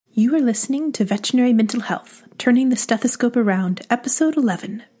You are listening to Veterinary Mental Health, Turning the Stethoscope Around, Episode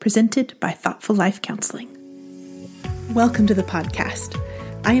 11, presented by Thoughtful Life Counseling. Welcome to the podcast.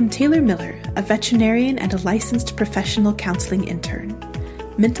 I am Taylor Miller, a veterinarian and a licensed professional counseling intern.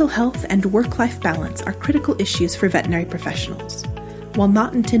 Mental health and work-life balance are critical issues for veterinary professionals. While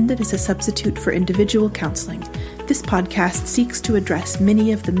not intended as a substitute for individual counseling, this podcast seeks to address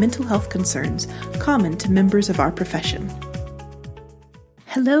many of the mental health concerns common to members of our profession.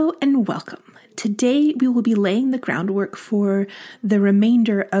 Hello and welcome. Today we will be laying the groundwork for the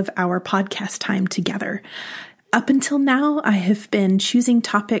remainder of our podcast time together. Up until now, I have been choosing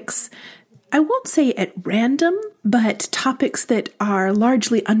topics, I won't say at random, but topics that are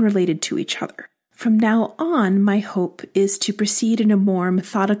largely unrelated to each other. From now on, my hope is to proceed in a more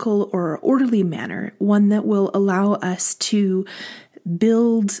methodical or orderly manner, one that will allow us to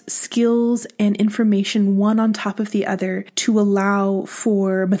build skills and information one on top of the other to allow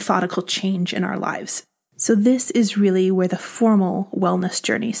for methodical change in our lives. So this is really where the formal wellness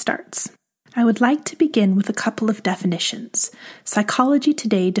journey starts. I would like to begin with a couple of definitions. Psychology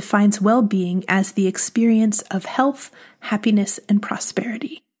today defines well-being as the experience of health, happiness, and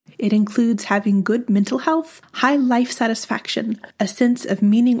prosperity. It includes having good mental health, high life satisfaction, a sense of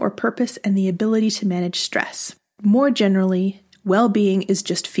meaning or purpose, and the ability to manage stress. More generally, well-being is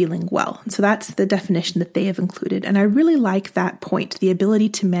just feeling well. So that's the definition that they have included. And I really like that point, the ability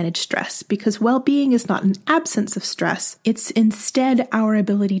to manage stress, because well-being is not an absence of stress. It's instead our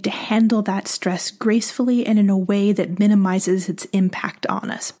ability to handle that stress gracefully and in a way that minimizes its impact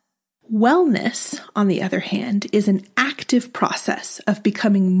on us. Wellness, on the other hand, is an active process of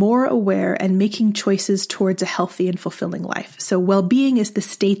becoming more aware and making choices towards a healthy and fulfilling life. So well-being is the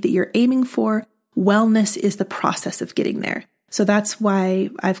state that you're aiming for. Wellness is the process of getting there. So that's why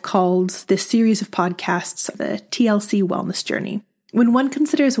I've called this series of podcasts the TLC Wellness Journey. When one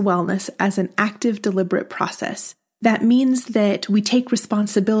considers wellness as an active, deliberate process, that means that we take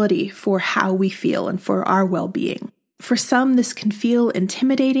responsibility for how we feel and for our well-being. For some, this can feel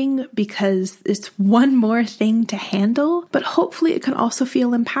intimidating because it's one more thing to handle, but hopefully it can also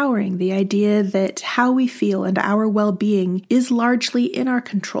feel empowering. The idea that how we feel and our well-being is largely in our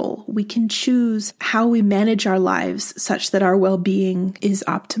control. We can choose how we manage our lives such that our well-being is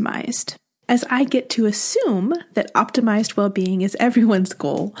optimized. As I get to assume that optimized well-being is everyone's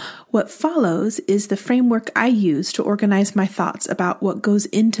goal, what follows is the framework I use to organize my thoughts about what goes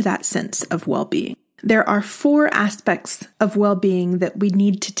into that sense of well-being. There are 4 aspects of well-being that we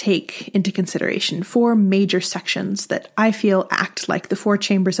need to take into consideration, 4 major sections that I feel act like the 4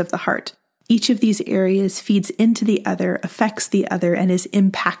 chambers of the heart. Each of these areas feeds into the other, affects the other, and is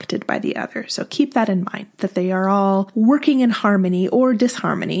impacted by the other. So keep that in mind, that they are all working in harmony or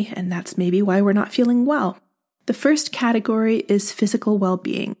disharmony, and that's maybe why we're not feeling well. The first category is physical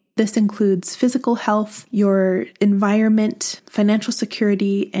well-being. This includes physical health, your environment, financial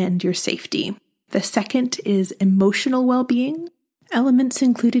security, and your safety. The second is emotional well-being. Elements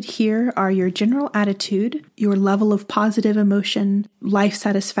included here are your general attitude, your level of positive emotion, life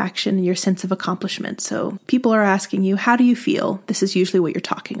satisfaction, and your sense of accomplishment. So people are asking you, how do you feel? This is usually what you're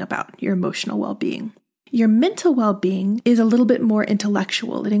talking about, your emotional well-being. Your mental well-being is a little bit more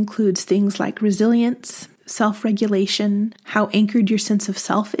intellectual. It includes things like resilience, self-regulation, how anchored your sense of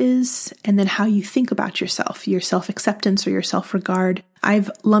self is, and then how you think about yourself, your self-acceptance or your self-regard.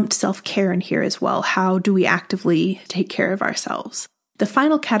 I've lumped self-care in here as well. How do we actively take care of ourselves? The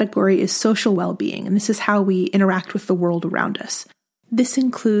final category is social well-being, and this is how we interact with the world around us. This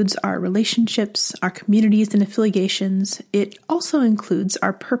includes our relationships, our communities and affiliations. It also includes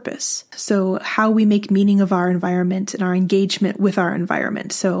our purpose. So how we make meaning of our environment and our engagement with our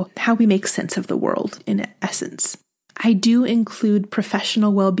environment. So how we make sense of the world in essence. I do include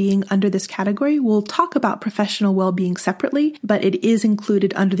professional well-being under this category. We'll talk about professional well-being separately, but it is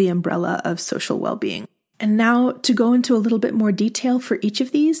included under the umbrella of social well-being. And now to go into a little bit more detail for each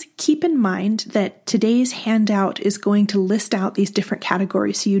of these, keep in mind that today's handout is going to list out these different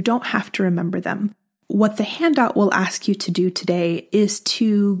categories so you don't have to remember them. What the handout will ask you to do today is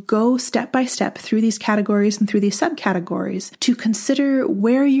to go step by step through these categories and through these subcategories to consider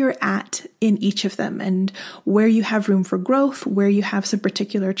where you're at in each of them and where you have room for growth, where you have some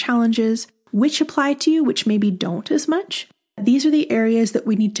particular challenges, which apply to you, which maybe don't as much. These are the areas that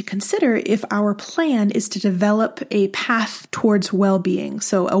we need to consider if our plan is to develop a path towards well-being.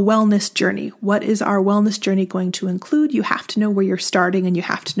 So a wellness journey. What is our wellness journey going to include? You have to know where you're starting and you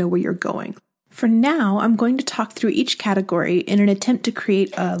have to know where you're going. For now, I'm going to talk through each category in an attempt to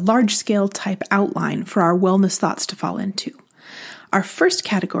create a large-scale type outline for our wellness thoughts to fall into. Our first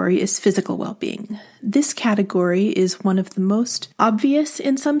category is physical well-being. This category is one of the most obvious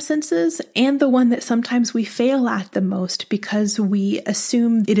in some senses, and the one that sometimes we fail at the most because we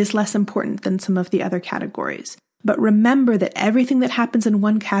assume it is less important than some of the other categories. But remember that everything that happens in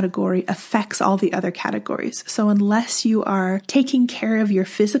one category affects all the other categories. So unless you are taking care of your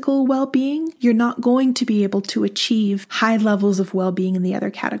physical well-being, you're not going to be able to achieve high levels of well-being in the other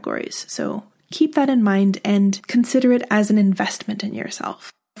categories. So keep that in mind and consider it as an investment in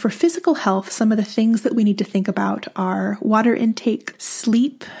yourself. For physical health, some of the things that we need to think about are water intake,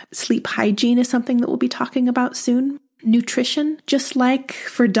 sleep. Sleep hygiene is something that we'll be talking about soon. Nutrition. Just like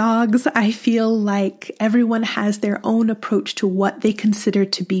for dogs, I feel like everyone has their own approach to what they consider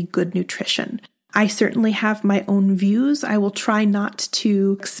to be good nutrition. I certainly have my own views. I will try not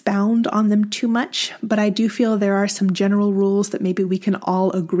to expound on them too much, but I do feel there are some general rules that maybe we can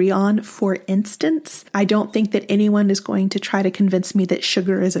all agree on. For instance, I don't think that anyone is going to try to convince me that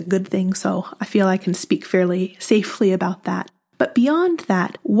sugar is a good thing, so I feel I can speak fairly safely about that. But beyond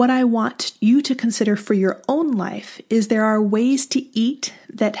that, what I want you to consider for your own life is there are ways to eat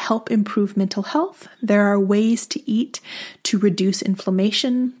that help improve mental health. There are ways to eat to reduce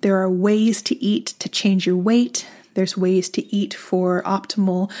inflammation. There are ways to eat to change your weight. There's ways to eat for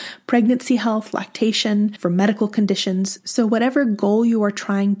optimal pregnancy health, lactation, for medical conditions. So whatever goal you are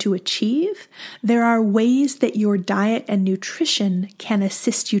trying to achieve, there are ways that your diet and nutrition can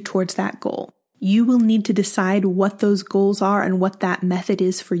assist you towards that goal. You will need to decide what those goals are and what that method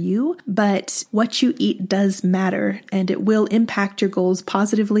is for you, but what you eat does matter and it will impact your goals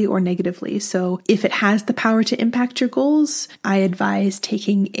positively or negatively. So if it has the power to impact your goals, I advise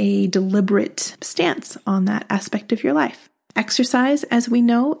taking a deliberate stance on that aspect of your life. Exercise, as we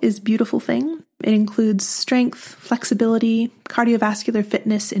know, is a beautiful thing. It includes strength, flexibility, cardiovascular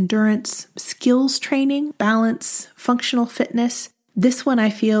fitness, endurance, skills training, balance, functional fitness. This one I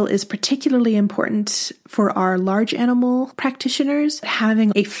feel is particularly important for our large animal practitioners.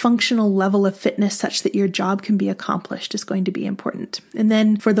 Having a functional level of fitness such that your job can be accomplished is going to be important. And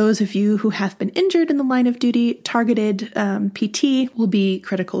then for those of you who have been injured in the line of duty, targeted PT will be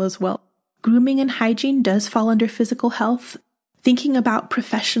critical as well. Grooming and hygiene does fall under physical health. Thinking about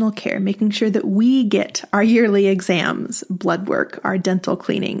professional care, making sure that we get our yearly exams, blood work, our dental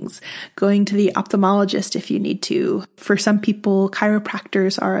cleanings, going to the ophthalmologist if you need to. For some people,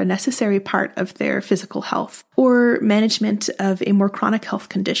 chiropractors are a necessary part of their physical health, or management of a more chronic health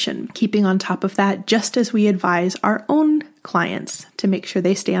condition, keeping on top of that, just as we advise our own clients to make sure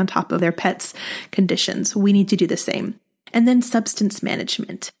they stay on top of their pets' conditions. We need to do the same. And then substance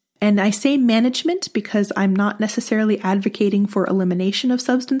management. And I say management because I'm not necessarily advocating for elimination of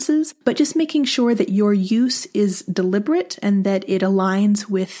substances, but just making sure that your use is deliberate and that it aligns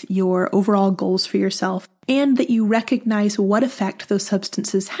with your overall goals for yourself, and that you recognize what effect those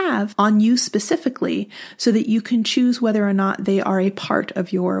substances have on you specifically so that you can choose whether or not they are a part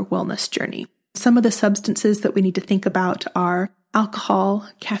of your wellness journey. Some of the substances that we need to think about are alcohol,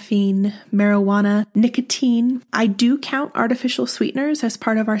 caffeine, marijuana, nicotine. I do count artificial sweeteners as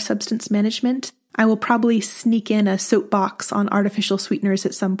part of our substance management. I will probably sneak in a soapbox on artificial sweeteners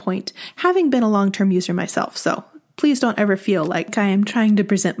at some point, having been a long-term user myself, so please don't ever feel like I am trying to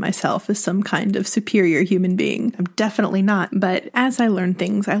present myself as some kind of superior human being. I'm definitely not, but as I learn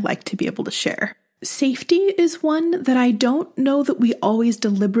things, I like to be able to share. Safety is one that I don't know that we always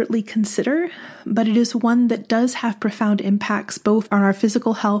deliberately consider, but it is one that does have profound impacts both on our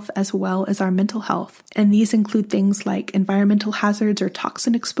physical health as well as our mental health. And these include things like environmental hazards or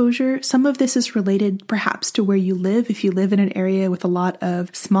toxin exposure. Some of this is related perhaps to where you live. If you live in an area with a lot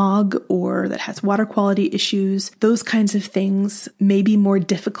of smog or that has water quality issues, those kinds of things may be more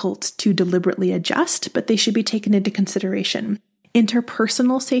difficult to deliberately adjust, but they should be taken into consideration.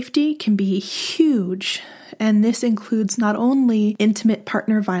 Interpersonal safety can be huge, and this includes not only intimate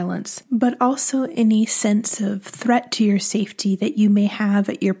partner violence, but also any sense of threat to your safety that you may have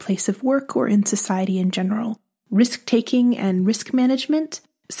at your place of work or in society in general. Risk-taking and risk management.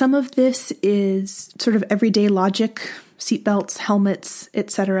 Some of this is sort of everyday logic, seatbelts, helmets,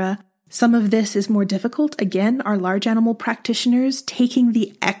 etc. Some of this is more difficult. Again, our large animal practitioners taking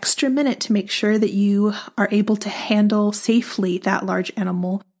the extra minute to make sure that you are able to handle safely that large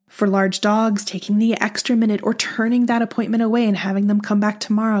animal. For large dogs, taking the extra minute or turning that appointment away and having them come back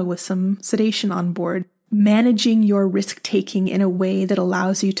tomorrow with some sedation on board. Managing your risk-taking in a way that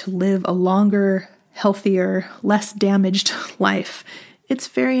allows you to live a longer, healthier, less damaged life. It's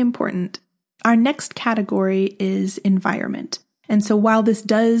very important. Our next category is environment. And so while this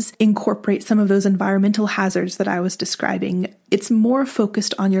does incorporate some of those environmental hazards that I was describing, it's more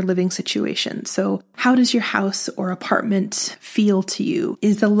focused on your living situation. So how does your house or apartment feel to you?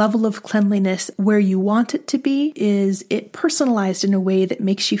 Is the level of cleanliness where you want it to be? Is it personalized in a way that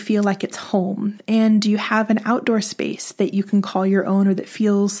makes you feel like it's home? And do you have an outdoor space that you can call your own or that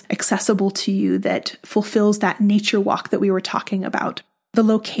feels accessible to you, that fulfills that nature walk that we were talking about? The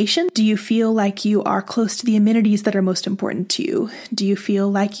location, do you feel like you are close to the amenities that are most important to you? Do you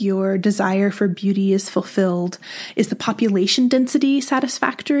feel like your desire for beauty is fulfilled? Is the population density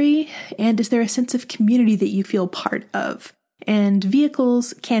satisfactory? And is there a sense of community that you feel part of? And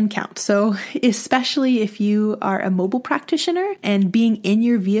vehicles can count. So especially if you are a mobile practitioner and being in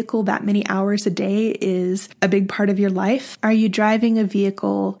your vehicle that many hours a day is a big part of your life, are you driving a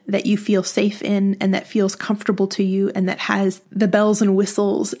vehicle that you feel safe in and that feels comfortable to you and that has the bells and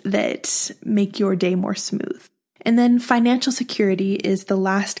whistles that make your day more smooth? And then financial security is the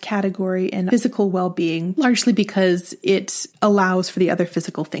last category in physical well-being, largely because it allows for the other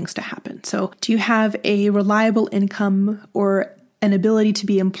physical things to happen. So do you have a reliable income or an ability to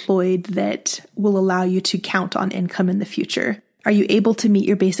be employed that will allow you to count on income in the future? Are you able to meet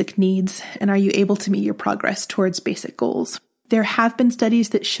your basic needs? And are you able to meet your progress towards basic goals? There have been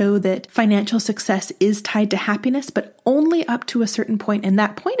studies that show that financial success is tied to happiness, but only up to a certain point, and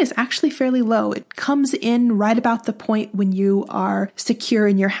that point is actually fairly low. It comes in right about the point when you are secure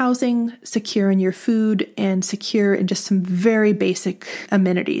in your housing, secure in your food, and secure in just some very basic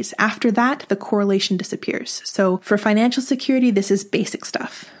amenities. After that, the correlation disappears. So for financial security, this is basic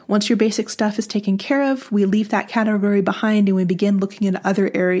stuff. Once your basic stuff is taken care of, we leave that category behind and we begin looking at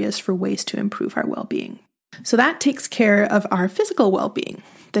other areas for ways to improve our well-being. So that takes care of our physical well-being.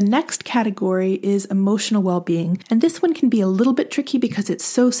 The next category is emotional well-being, and this one can be a little bit tricky because it's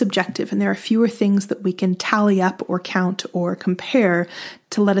so subjective and there are fewer things that we can tally up or count or compare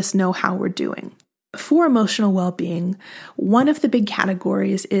to let us know how we're doing. For emotional well-being, one of the big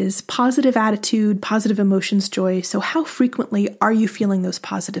categories is positive attitude, positive emotions, joy. So how frequently are you feeling those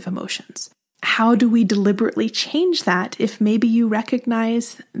positive emotions? How do we deliberately change that if maybe you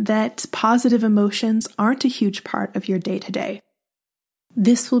recognize that positive emotions aren't a huge part of your day-to-day?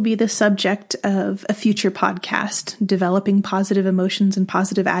 This will be the subject of a future podcast, developing positive emotions and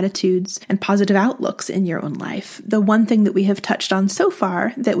positive attitudes and positive outlooks in your own life. The one thing that we have touched on so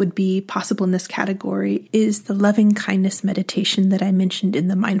far that would be possible in this category is the loving kindness meditation that I mentioned in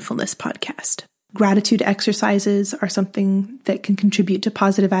the mindfulness podcast. Gratitude exercises are something that can contribute to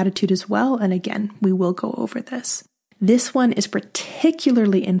positive attitude as well. And again, we will go over this. This one is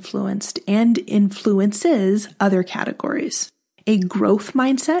particularly influenced and influences other categories. A growth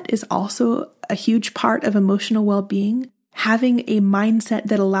mindset is also a huge part of emotional well-being. Having a mindset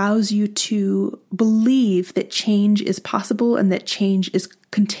that allows you to believe that change is possible and that change is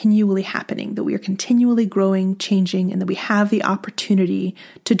continually happening, that we are continually growing, changing, and that we have the opportunity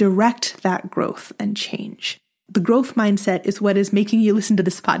to direct that growth and change. The growth mindset is what is making you listen to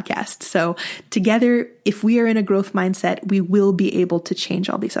this podcast. So together, if we are in a growth mindset, we will be able to change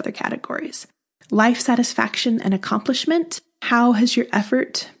all these other categories. Life satisfaction and accomplishment. How has your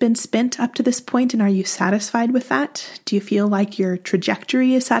effort been spent up to this point, and are you satisfied with that? Do you feel like your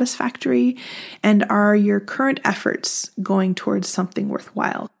trajectory is satisfactory? And are your current efforts going towards something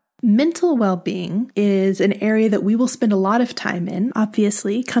worthwhile? Mental well-being is an area that we will spend a lot of time in,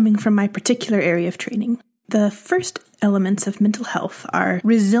 obviously, coming from my particular area of training. The first elements of mental health are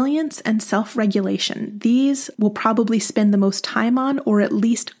resilience and self-regulation. These we'll probably spend the most time on, or at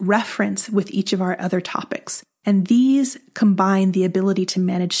least reference with each of our other topics. And these combine the ability to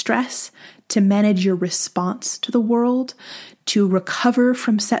manage stress, to manage your response to the world, to recover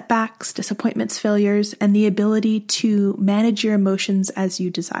from setbacks, disappointments, failures, and the ability to manage your emotions as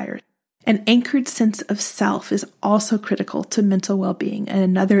you desire. An anchored sense of self is also critical to mental well-being, and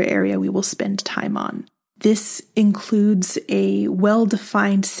another area we will spend time on. This includes a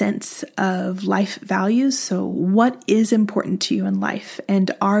well-defined sense of life values. So what is important to you in life? And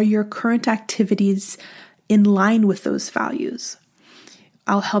are your current activities in line with those values?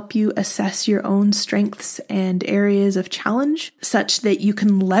 I'll help you assess your own strengths and areas of challenge such that you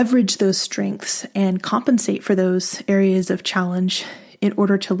can leverage those strengths and compensate for those areas of challenge in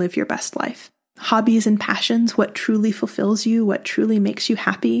order to live your best life. Hobbies and passions, what truly fulfills you, what truly makes you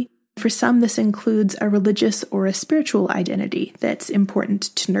happy. For some, this includes a religious or a spiritual identity that's important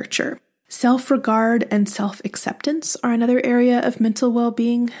to nurture. Self-regard and self-acceptance are another area of mental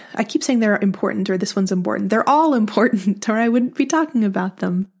well-being. I keep saying they're important or this one's important. They're all important or I wouldn't be talking about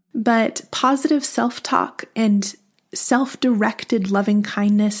them. But positive self-talk and self-directed loving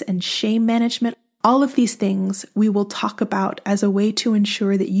kindness and shame management All of these things we will talk about as a way to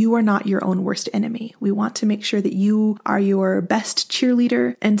ensure that you are not your own worst enemy. We want to make sure that you are your best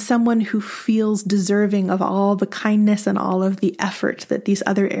cheerleader and someone who feels deserving of all the kindness and all of the effort that these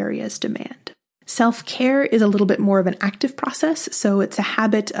other areas demand. Self-care is a little bit more of an active process, so it's a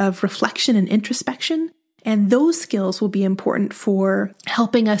habit of reflection and introspection. And those skills will be important for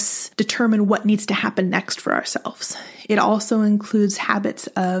helping us determine what needs to happen next for ourselves. It also includes habits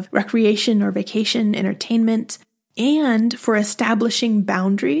of recreation or vacation, entertainment, and for establishing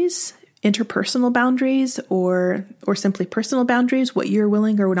boundaries, interpersonal boundaries, or simply personal boundaries, what you're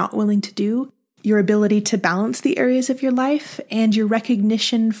willing or not willing to do, your ability to balance the areas of your life, and your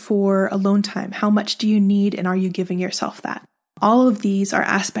recognition for alone time. How much do you need, and are you giving yourself that? All of these are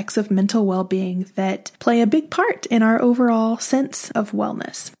aspects of mental well-being that play a big part in our overall sense of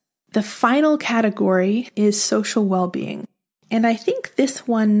wellness. The final category is social well-being. And I think this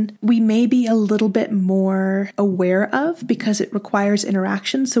one we may be a little bit more aware of because it requires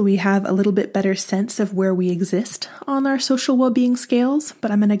interaction, so we have a little bit better sense of where we exist on our social well-being scales, but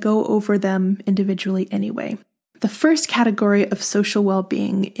I'm going to go over them individually anyway. The first category of social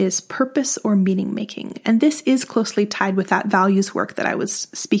well-being is purpose or meaning making, and this is closely tied with that values work that I was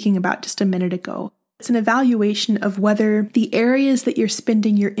speaking about just a minute ago. It's an evaluation of whether the areas that you're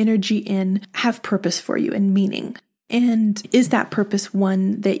spending your energy in have purpose for you and meaning. And is that purpose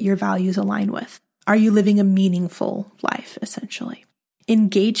one that your values align with? Are you living a meaningful life, essentially?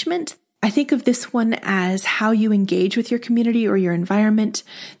 Engagement, I think of this one as how you engage with your community or your environment.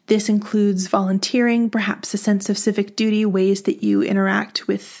 This includes volunteering, perhaps a sense of civic duty, ways that you interact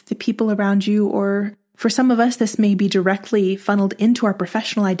with the people around you, or for some of us, this may be directly funneled into our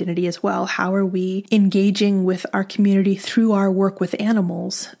professional identity as well. How are we engaging with our community through our work with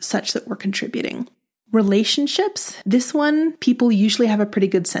animals such that we're contributing? Relationships, this one, people usually have a pretty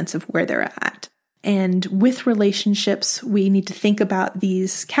good sense of where they're at. And with relationships, we need to think about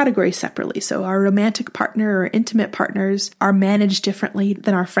these categories separately. So our romantic partner or intimate partners are managed differently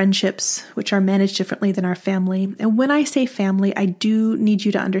than our friendships, which are managed differently than our family. And when I say family, I do need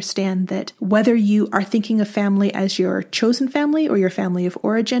you to understand that whether you are thinking of family as your chosen family or your family of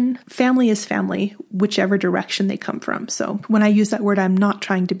origin, family is family, whichever direction they come from. So when I use that word, I'm not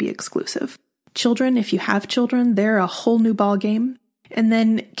trying to be exclusive. Children, if you have children, they're a whole new ballgame. And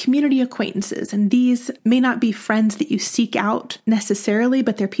then community acquaintances. And these may not be friends that you seek out necessarily,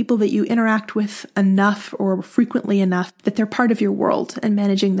 but they're people that you interact with enough or frequently enough that they're part of your world, and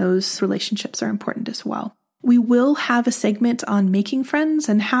managing those relationships are important as well. We will have a segment on making friends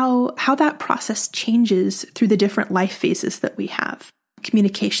and how that process changes through the different life phases that we have.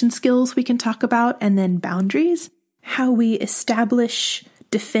 Communication skills we can talk about, and then boundaries. How we establish,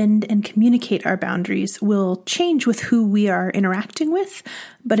 defend, and communicate our boundaries will change with who we are interacting with,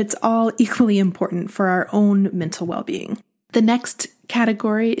 but it's all equally important for our own mental well-being. The next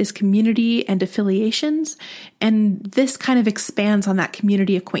category is community and affiliations, and this kind of expands on that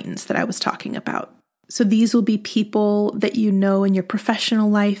community acquaintance that I was talking about. So these will be people that you know in your professional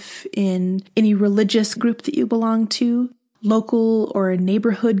life, in any religious group that you belong to, local or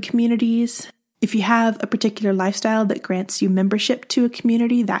neighborhood communities. If you have a particular lifestyle that grants you membership to a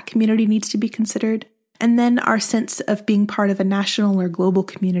community, that community needs to be considered. And then our sense of being part of a national or global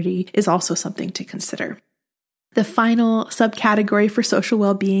community is also something to consider. The final subcategory for social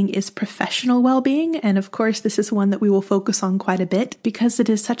well-being is professional well-being. And of course, this is one that we will focus on quite a bit because it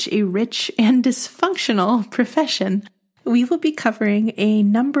is such a rich and dysfunctional profession. We will be covering a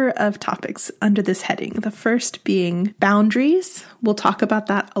number of topics under this heading. The first being boundaries. We'll talk about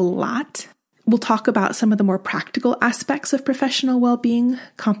that a lot. We'll talk about some of the more practical aspects of professional well-being,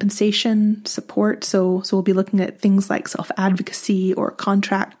 compensation, support. So we'll be looking at things like self-advocacy or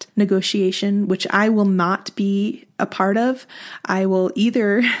contract negotiation, which I will not be a part of. I will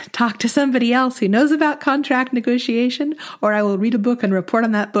either talk to somebody else who knows about contract negotiation, or I will read a book and report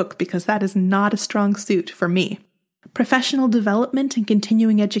on that book because that is not a strong suit for me. Professional development and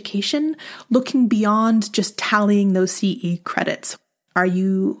continuing education, looking beyond just tallying those CE credits. Are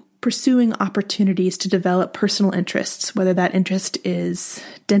you pursuing opportunities to develop personal interests, whether that interest is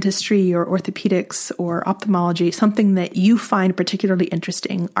dentistry or orthopedics or ophthalmology, something that you find particularly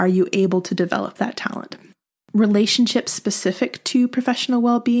interesting? Are you able to develop that talent? Relationships specific to professional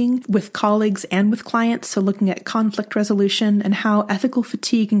well-being with colleagues and with clients, so looking at conflict resolution and how ethical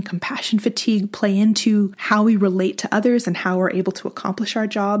fatigue and compassion fatigue play into how we relate to others and how we're able to accomplish our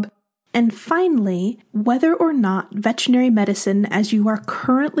job. And finally, whether or not veterinary medicine, as you are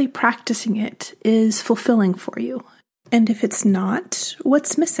currently practicing it, is fulfilling for you. And if it's not,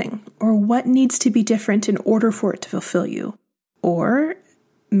 what's missing? Or what needs to be different in order for it to fulfill you? Or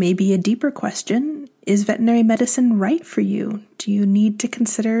maybe a deeper question, is veterinary medicine right for you? Do you need to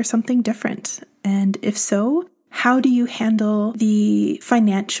consider something different? And if so, how do you handle the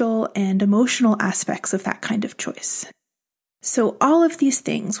financial and emotional aspects of that kind of choice? So all of these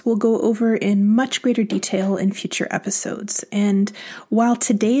things we'll go over in much greater detail in future episodes. And while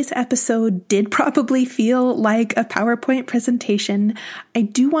today's episode did probably feel like a PowerPoint presentation, I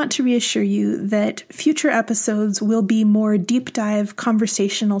do want to reassure you that future episodes will be more deep dive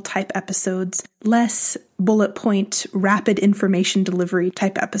conversational type episodes, less bullet point, rapid information delivery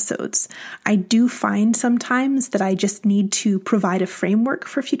type episodes. I do find sometimes that I just need to provide a framework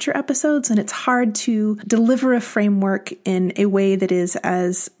for future episodes, and it's hard to deliver a framework in a way that is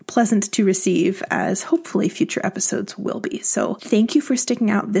as pleasant to receive as hopefully future episodes will be. So thank you for sticking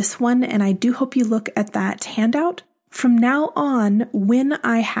out this one, and I do hope you look at that handout. From now on, when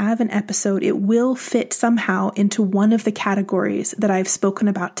I have an episode, it will fit somehow into one of the categories that I've spoken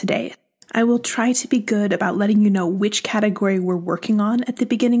about today. I will try to be good about letting you know which category we're working on at the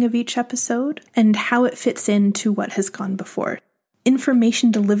beginning of each episode and how it fits into what has gone before.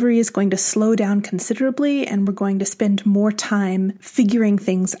 Information delivery is going to slow down considerably, and we're going to spend more time figuring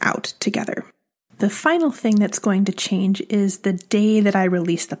things out together. The final thing that's going to change is the day that I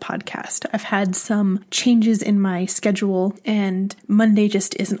release the podcast. I've had some changes in my schedule, and Monday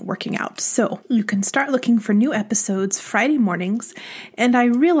just isn't working out. So you can start looking for new episodes Friday mornings. And I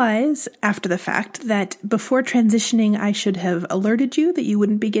realize after the fact that before transitioning, I should have alerted you that you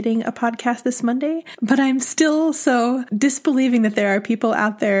wouldn't be getting a podcast this Monday. But I'm still so disbelieving that there are people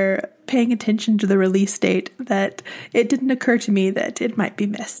out there paying attention to the release date that it didn't occur to me that it might be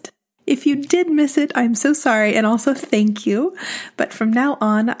missed. If you did miss it, I'm so sorry, and also thank you. But from now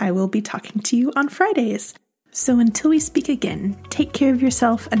on, I will be talking to you on Fridays. So until we speak again, take care of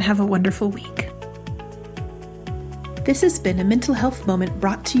yourself and have a wonderful week. This has been a mental health moment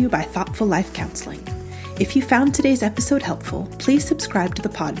brought to you by Thoughtful Life Counseling. If you found today's episode helpful, please subscribe to the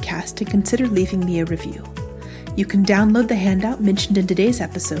podcast and consider leaving me a review. You can download the handout mentioned in today's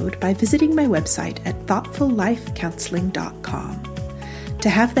episode by visiting my website at thoughtfullifecounseling.com. To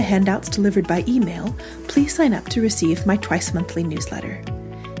have the handouts delivered by email, please sign up to receive my twice-monthly newsletter.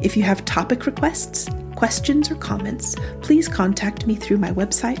 If you have topic requests, questions, or comments, please contact me through my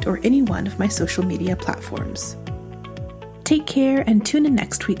website or any one of my social media platforms. Take care and tune in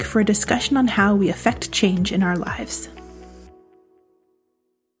next week for a discussion on how we affect change in our lives.